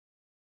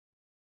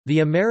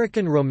The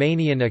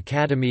American-Romanian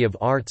Academy of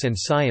Arts and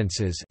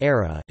Sciences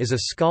 (ARA) is a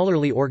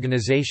scholarly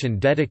organization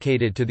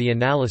dedicated to the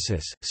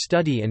analysis,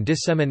 study and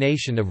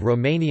dissemination of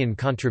Romanian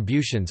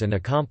contributions and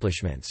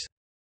accomplishments.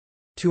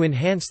 To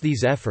enhance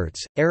these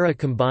efforts, ARA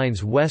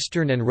combines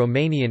Western and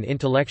Romanian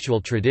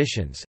intellectual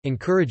traditions,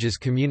 encourages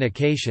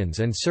communications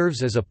and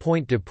serves as a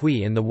point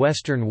d'appui in the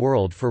Western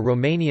world for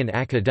Romanian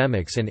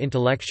academics and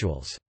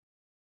intellectuals.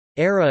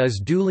 ARA is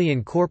duly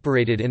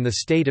incorporated in the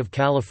state of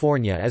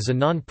California as a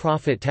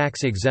non-profit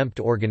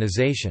tax-exempt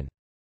organization.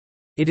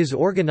 It is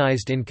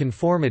organized in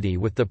conformity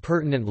with the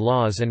pertinent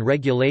laws and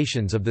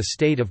regulations of the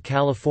state of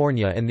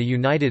California and the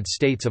United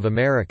States of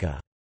America.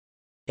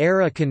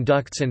 ARA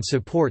conducts and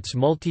supports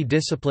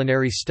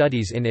multidisciplinary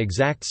studies in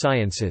exact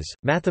sciences,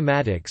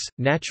 mathematics,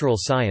 natural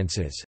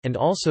sciences, and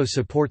also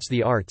supports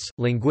the arts,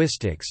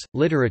 linguistics,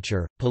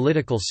 literature,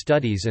 political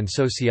studies and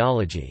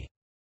sociology.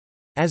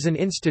 As an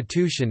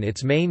institution,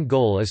 its main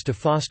goal is to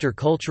foster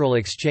cultural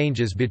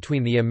exchanges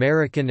between the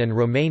American and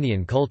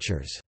Romanian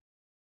cultures.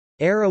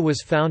 ARA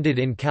was founded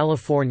in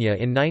California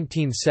in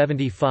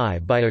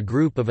 1975 by a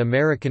group of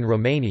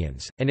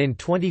American-Romanians, and in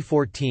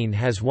 2014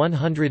 has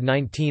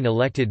 119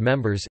 elected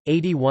members,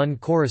 81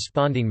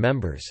 corresponding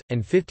members,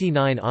 and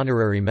 59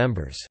 honorary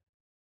members.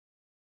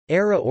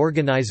 ARA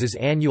organizes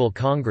annual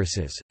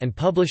congresses, and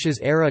publishes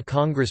ARA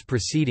Congress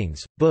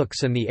proceedings,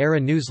 books, and the ARA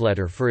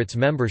newsletter for its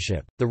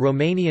membership. The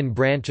Romanian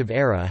branch of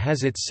ARA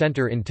has its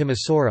center in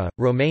Timisoara,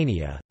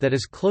 Romania, that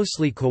is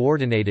closely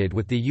coordinated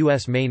with the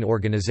U.S. main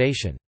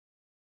organization.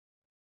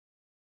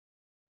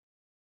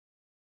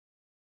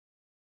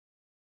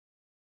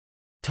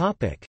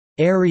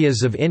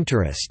 Areas of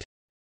interest.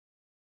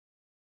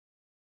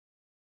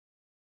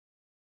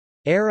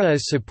 ARA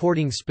is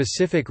supporting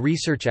specific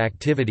research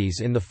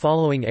activities in the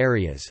following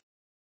areas: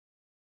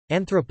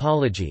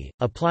 anthropology,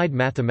 applied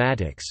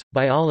mathematics,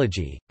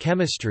 biology,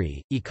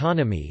 chemistry,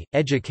 economy,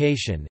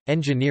 education,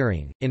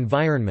 engineering,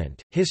 environment,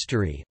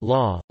 history,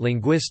 law,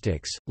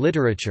 linguistics,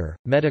 literature,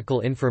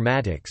 medical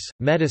informatics,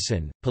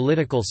 medicine,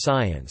 political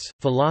science,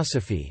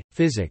 philosophy,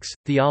 physics,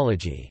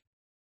 theology.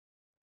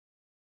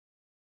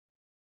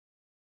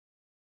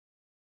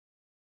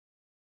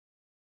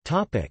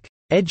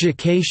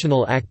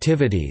 Educational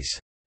activities.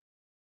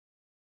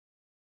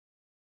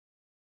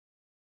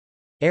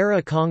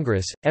 ARA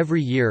Congress.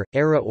 Every year,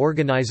 ARA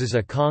organizes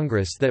a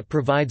congress that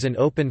provides an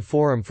open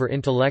forum for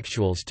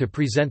intellectuals to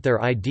present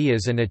their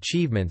ideas and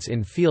achievements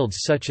in fields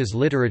such as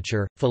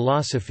literature,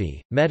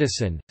 philosophy,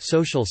 medicine,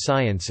 social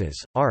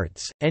sciences,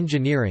 arts,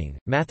 engineering,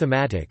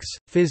 mathematics,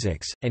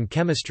 physics, and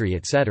chemistry,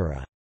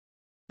 etc.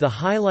 The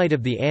highlight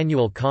of the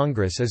annual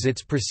Congress is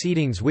its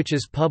proceedings, which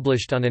is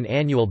published on an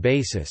annual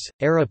basis.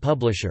 ARA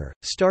Publisher,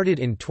 started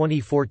in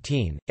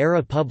 2014,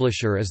 ARA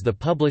Publisher is the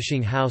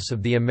publishing house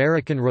of the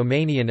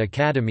American-Romanian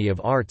Academy of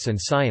Arts and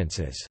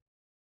Sciences.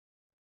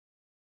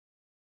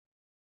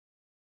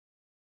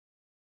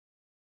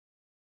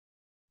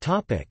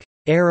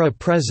 ARA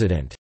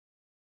President.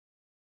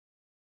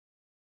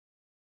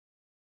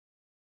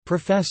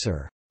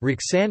 Professor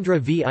Roxandra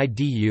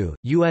Vidu,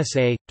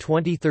 USA,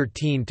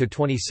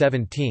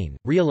 2013–2017,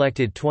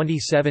 re-elected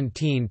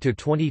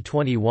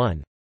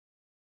 2017–2021.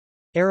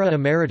 ARA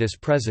Emeritus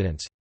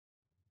Presidents.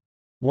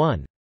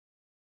 1.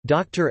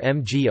 Dr.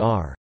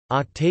 Mgr.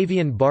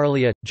 Octavian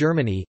Barlia,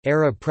 Germany,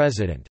 ARA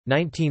President,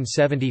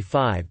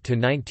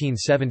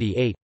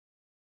 1975–1978.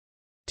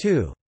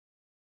 2.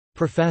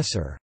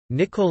 Professor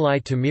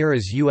Nicolae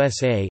Tamiras,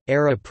 USA,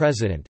 ARA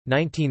President,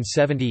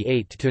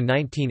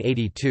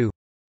 1978–1982.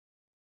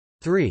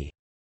 3.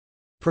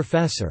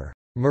 Professor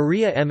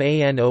Maria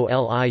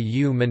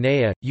Manoliu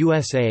Manea,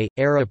 USA,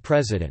 ARA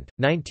President,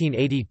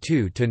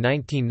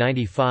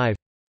 1982–1995.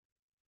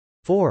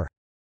 4.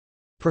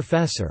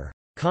 Professor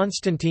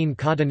Constantine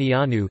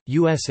Cotonianu,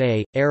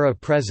 USA, ARA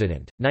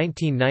President,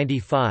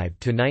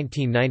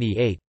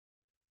 1995–1998.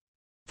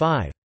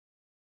 5.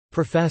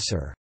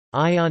 Professor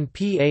Ion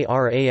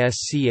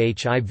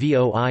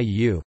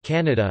Paraschivoiu,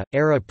 Canada,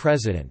 ARA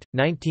President,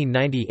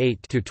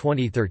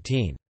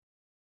 1998–2013.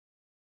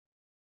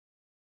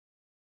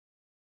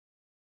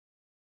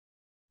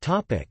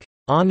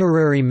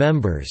 Honorary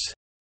members.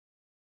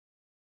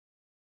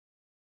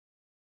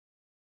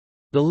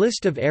 The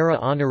list of ARA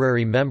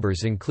honorary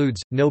members includes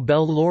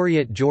Nobel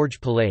laureate George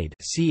Palade,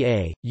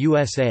 CA,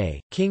 USA;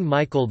 King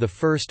Michael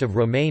I of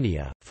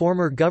Romania;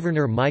 former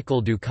Governor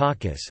Michael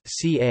Dukakis,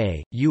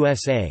 CA,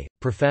 USA;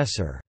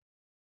 Professor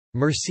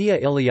Mircea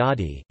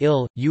Eliade,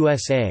 IL,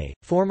 USA;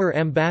 former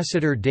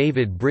Ambassador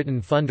David Britton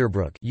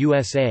Funderbrook,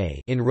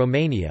 USA, in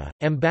Romania;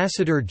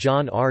 Ambassador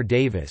John R.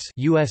 Davis,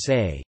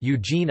 USA;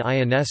 Eugene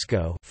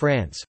Ionesco,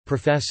 France;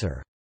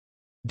 Professor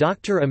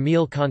Dr.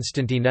 Emil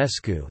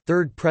Constantinescu,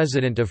 third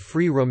President of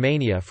Free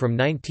Romania from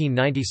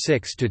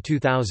 1996 to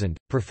 2000;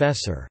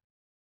 Professor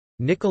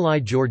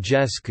Nicolae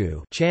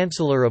Georgescu,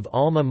 Chancellor of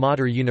Alma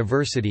Mater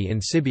University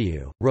in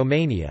Sibiu,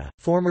 Romania;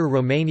 former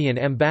Romanian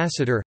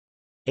Ambassador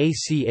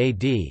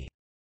ACAD.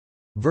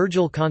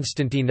 Virgil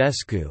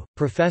Constantinescu,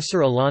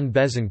 Professor Alain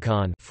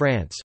Besançon,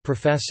 France;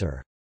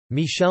 Professor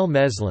Michel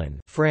Meslin,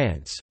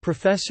 France,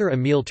 Professor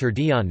Émile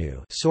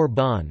Turdianu,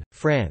 Sorbonne,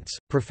 France,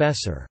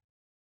 Professor.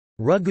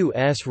 Raghu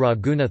S.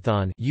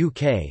 Raghunathan,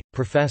 UK,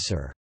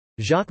 Professor.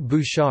 Jacques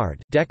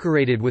Bouchard,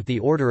 decorated with the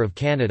Order of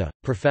Canada,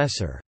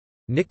 Professor.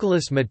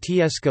 Nicolas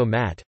Matiesco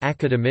Mat,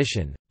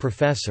 academician,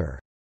 Professor.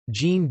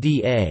 Jean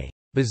D. A.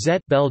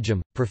 Bazet,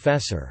 Belgium,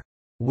 Professor.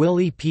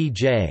 Willie P.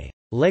 J.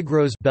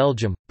 Legros,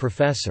 Belgium,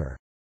 Professor.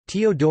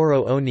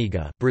 Teodoro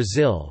Oniga,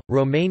 Brazil,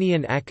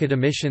 Romanian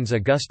academicians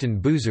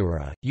Augustin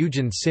Buzura,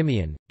 Eugen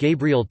Simeon,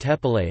 Gabriel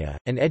Tepelea,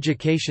 and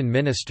Education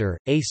Minister,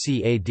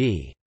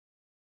 ACAD.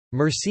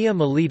 Mircea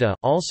Melita,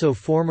 also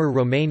former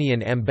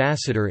Romanian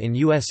ambassador in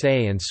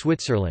USA and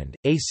Switzerland,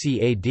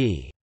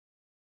 ACAD.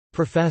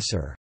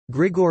 Professor.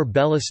 Grigor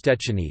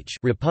Belostecinic,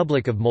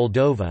 Republic of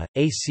Moldova,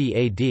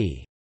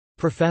 ACAD.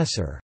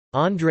 Professor.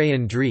 Andrei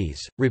Andries,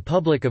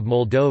 Republic of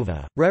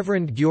Moldova,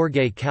 Reverend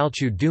Gheorghe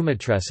Calciu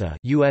Dumitresa,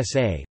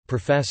 USA,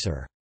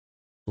 Professor.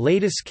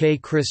 Ladis K.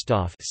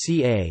 Christoph,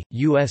 CA,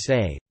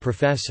 USA,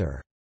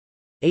 Professor.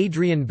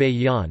 Adrian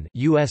Bayan,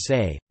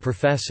 USA,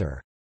 Professor.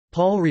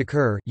 Paul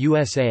Ricoeur,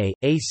 USA,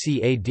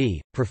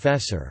 ACAD,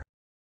 Professor.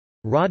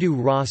 Radu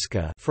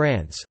Roska,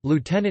 France,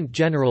 Lieutenant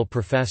General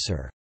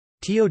Professor.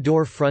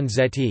 Teodor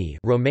Frunzetti,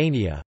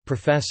 Romania,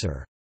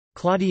 Professor.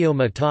 Claudio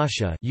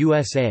Matascia,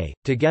 USA,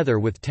 together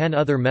with 10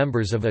 other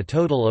members of a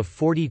total of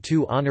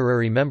 42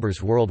 honorary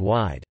members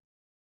worldwide.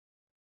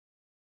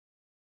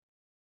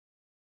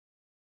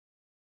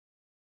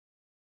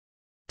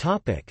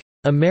 Topic: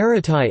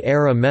 Emeriti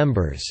ARA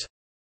Members.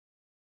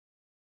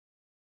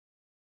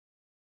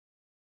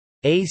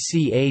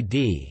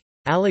 ACAD.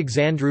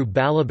 Alexandru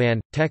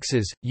Balaban,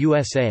 Texas,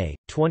 USA,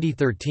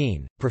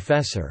 2013,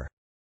 Professor.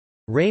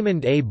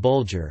 Raymond A.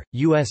 Bolger,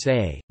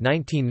 USA,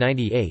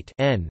 1998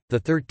 N.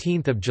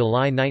 13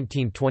 July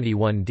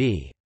 1921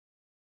 D.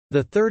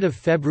 3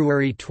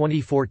 February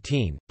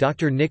 2014,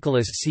 Dr.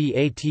 Nicholas C.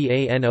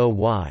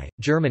 Atanoy,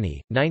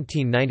 Germany,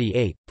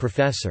 1998,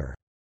 Professor.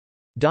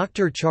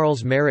 Dr.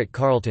 Charles Merritt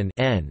Carleton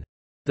N.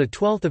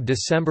 12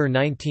 December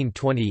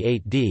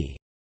 1928 D.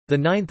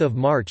 9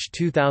 March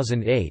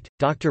 2008,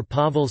 Dr.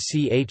 Pavel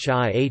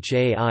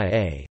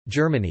Chihaia,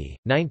 Germany,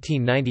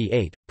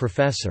 1998,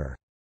 Professor.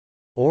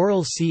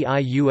 Oral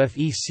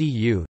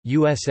CIUFECU,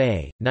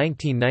 USA,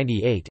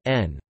 1998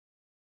 N.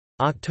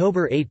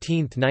 October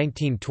 18,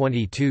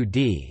 1922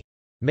 D.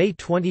 May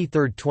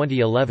 23,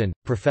 2011,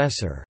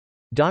 Professor.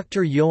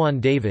 Dr.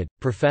 Ioan David,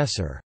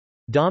 Professor.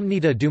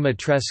 Domnita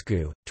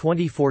Dumitrescu,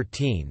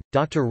 2014,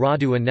 Dr.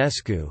 Radu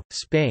Enescu,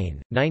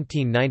 Spain,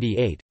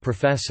 1998,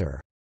 Professor.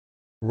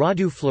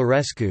 Radu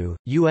Florescu,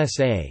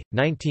 USA,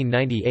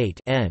 1998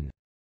 N.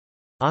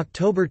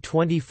 October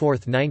 24,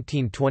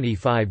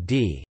 1925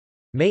 D.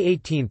 May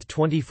 18,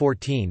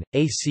 2014,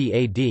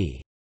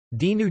 ACAD.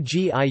 Dinu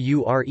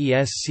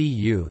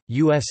Giurescu,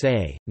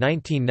 USA,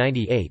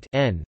 1998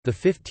 N.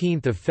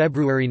 15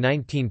 February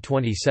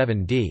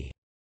 1927 D.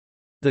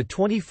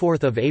 24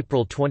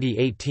 April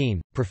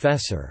 2018,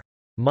 Professor.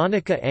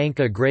 Monica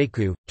Anka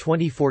Grecu,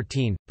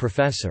 2014,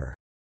 Professor.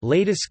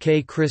 Ladis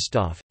K.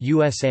 Christoph,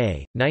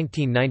 USA,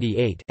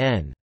 1998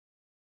 N.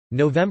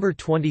 November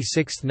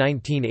 26,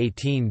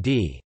 1918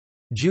 D.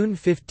 June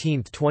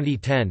 15,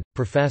 2010,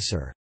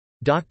 Professor.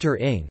 Dr.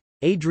 Ing.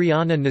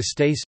 Adriana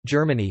Nastase,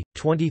 Germany,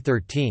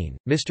 2013,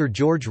 Mr.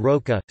 George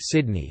Roca,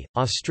 Sydney,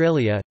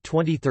 Australia,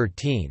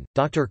 2013,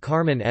 Dr.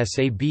 Carmen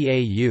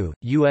Sabau,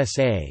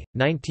 USA,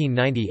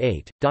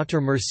 1998,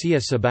 Dr. Mircea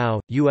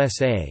Sabau,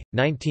 USA,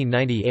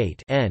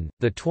 1998 N.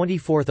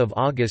 24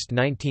 August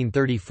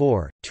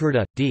 1934,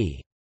 Turda,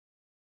 D.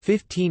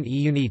 15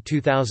 Iuni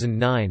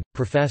 2009,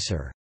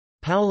 Professor.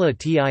 Paula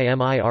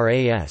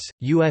Timiras,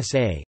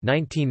 USA,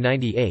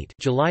 1998,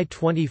 July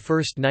 21,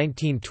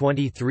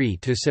 1923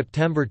 to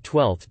September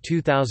 12,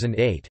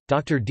 2008.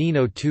 Dr.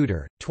 Dino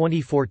Tudor,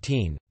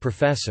 2014,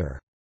 Professor.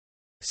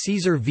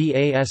 Caesar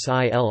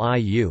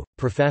Vasiliu,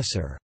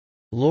 Professor.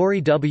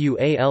 Lori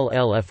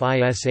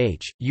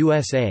Wallfish,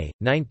 USA,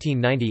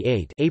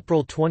 1998,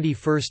 April 21,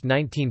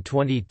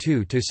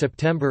 1922 to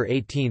September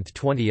 18,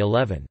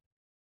 2011.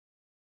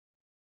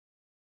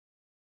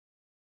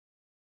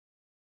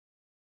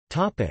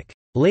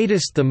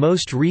 Latest the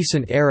most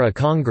recent ARA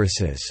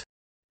Congresses.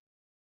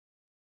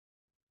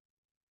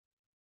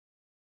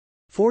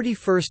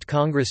 41st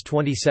Congress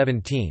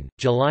 2017,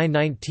 July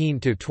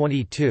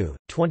 19–22,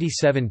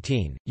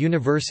 2017,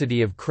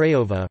 University of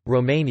Craiova,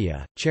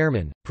 Romania,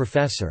 Chairman,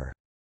 Professor.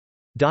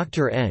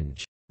 Dr. Eng.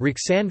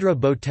 Ruxandra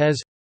Botez.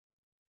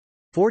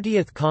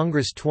 40th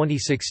Congress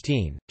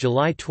 2016,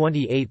 July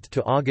 28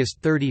 to August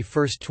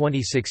 31,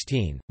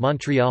 2016,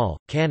 Montreal,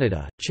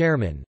 Canada,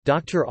 Chairman,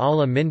 Dr.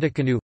 Ala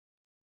Mindicanu.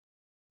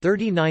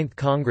 39th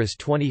Congress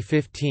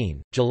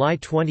 2015, July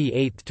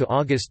 28 to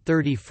August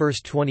 31,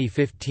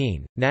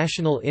 2015,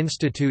 National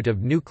Institute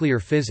of Nuclear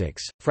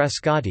Physics,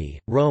 Frascati,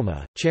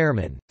 Roma,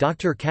 Chairman,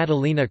 Dr.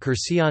 Catalina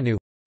Curcianu.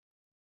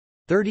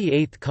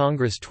 38th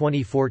Congress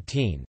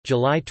 2014,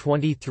 July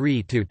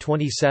 23 to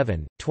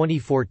 27,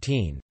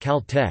 2014,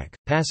 Caltech,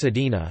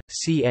 Pasadena,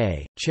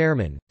 CA,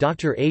 Chairman,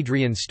 Dr.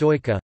 Adrian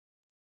Stoica.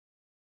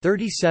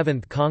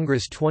 37th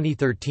Congress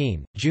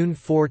 2013, June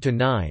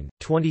 4–9,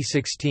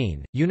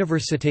 2016,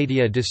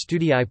 Universitatea de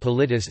Studii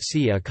Politis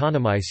și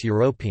Economice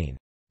Europene,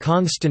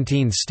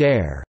 Constantin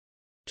Stare,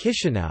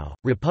 Chișinău,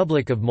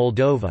 Republic of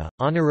Moldova,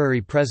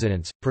 Honorary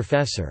Presidents,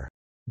 Professor.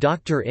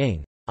 Dr.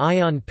 Ing.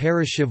 Ion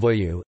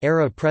Parashivoiu,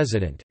 ARA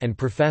President, and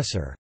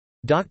Professor.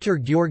 Dr.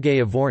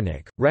 Gheorghe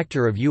Avornic,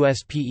 Rector of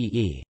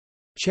USPEE.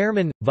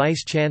 Chairman,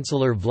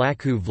 Vice-Chancellor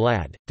Vlacu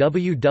Vlad,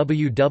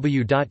 www.uspee.md,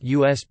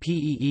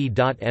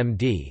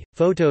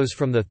 photos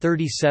from the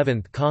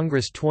 37th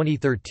Congress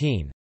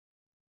 2013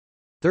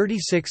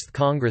 36th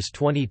Congress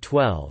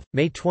 2012,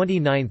 May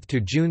 29 to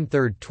June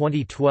 3,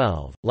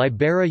 2012,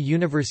 Libera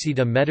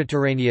Università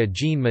Mediterranea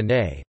Jean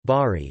Monnet,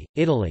 Bari,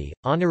 Italy,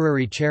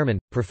 Honorary Chairman,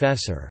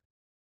 Professor.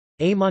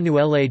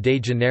 Emanuele De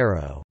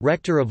Janeiro,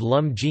 Rector of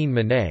LUM Jean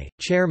Monnet,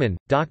 Chairman,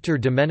 Dr.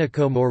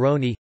 Domenico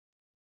Moroni.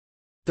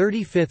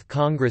 35th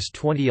Congress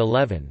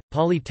 2011,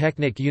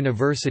 Polytechnic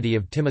University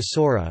of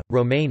Timisoara,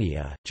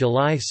 Romania,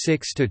 July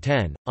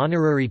 6–10,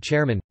 Honorary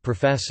Chairman,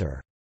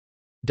 Professor.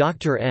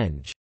 Dr.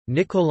 Eng.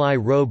 Nicolae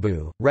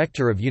Robu,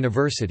 Rector of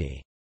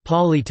University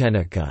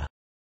Polytechnica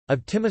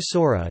of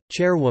Timisoara,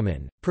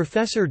 Chairwoman,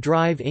 Professor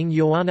Drive Ing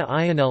Ioana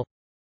Ionel.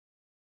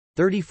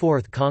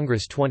 34th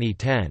Congress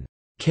 2010,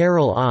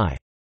 Carol I.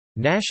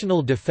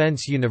 National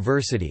Defense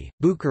University,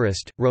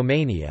 Bucharest,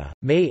 Romania,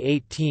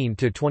 May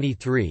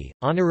 18–23,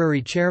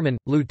 Honorary Chairman,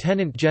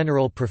 Lieutenant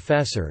General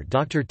Professor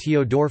Dr.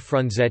 Teodor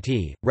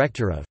Frunzetti,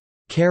 Rector of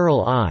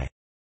Carol I.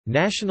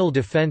 National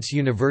Defense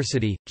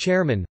University,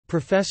 Chairman,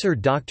 Professor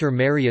Dr.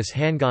 Marius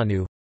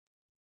Hanganu.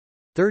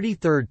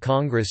 33rd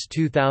Congress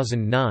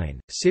 2009,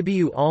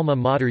 Sibiu Alma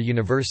Mater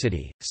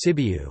University,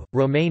 Sibiu,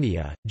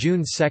 Romania,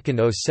 June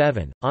 2,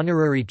 07,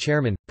 Honorary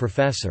Chairman,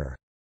 Professor.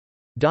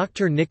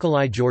 Dr.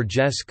 Nicolae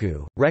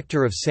Georgescu,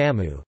 Rector of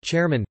SAMU,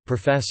 Chairman,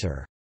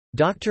 Professor.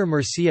 Dr.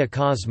 Mircea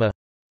Cosma.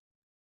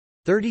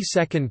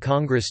 32nd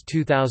Congress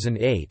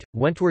 2008,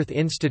 Wentworth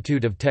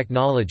Institute of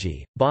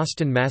Technology,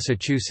 Boston,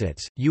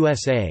 Massachusetts,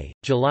 USA,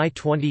 July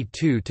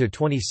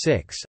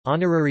 22–26,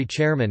 Honorary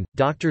Chairman,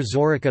 Dr.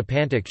 Zorica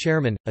Pantic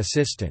Chairman,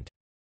 Assistant.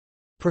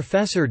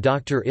 Professor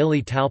Dr.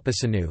 Ili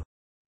Talpasanu.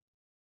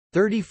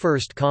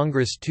 31st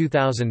Congress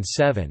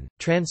 2007,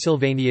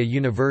 Transylvania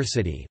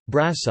University,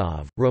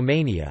 Brasov,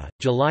 Romania,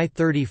 July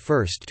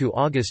 31 to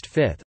August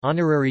 5,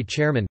 Honorary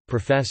Chairman,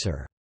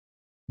 Professor.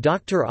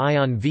 Dr.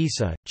 Ion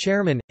Visa,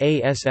 Chairman,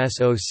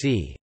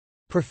 ASSOC.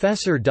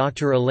 Professor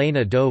Dr.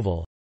 Elena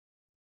Doval.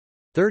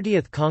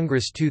 30th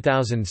Congress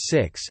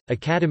 2006,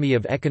 Academy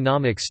of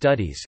Economic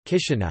Studies,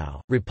 Chișinău,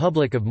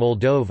 Republic of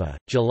Moldova,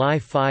 July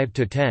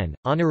 5–10,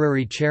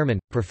 Honorary Chairman,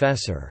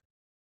 Professor.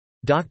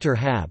 Dr.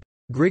 Hab.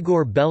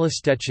 Grigor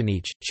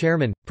Belostechenic,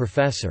 Chairman,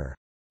 Professor.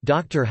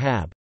 Dr.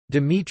 Hab.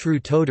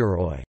 Dumitru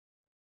Todoroi.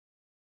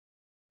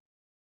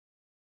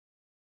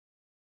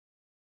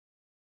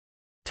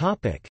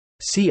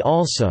 See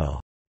also: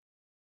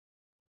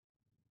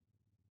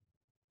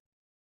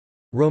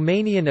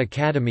 Romanian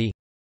Academy,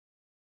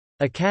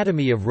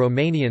 Academy of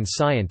Romanian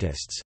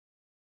Scientists,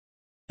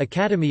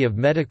 Academy of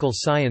Medical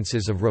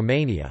Sciences of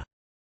Romania.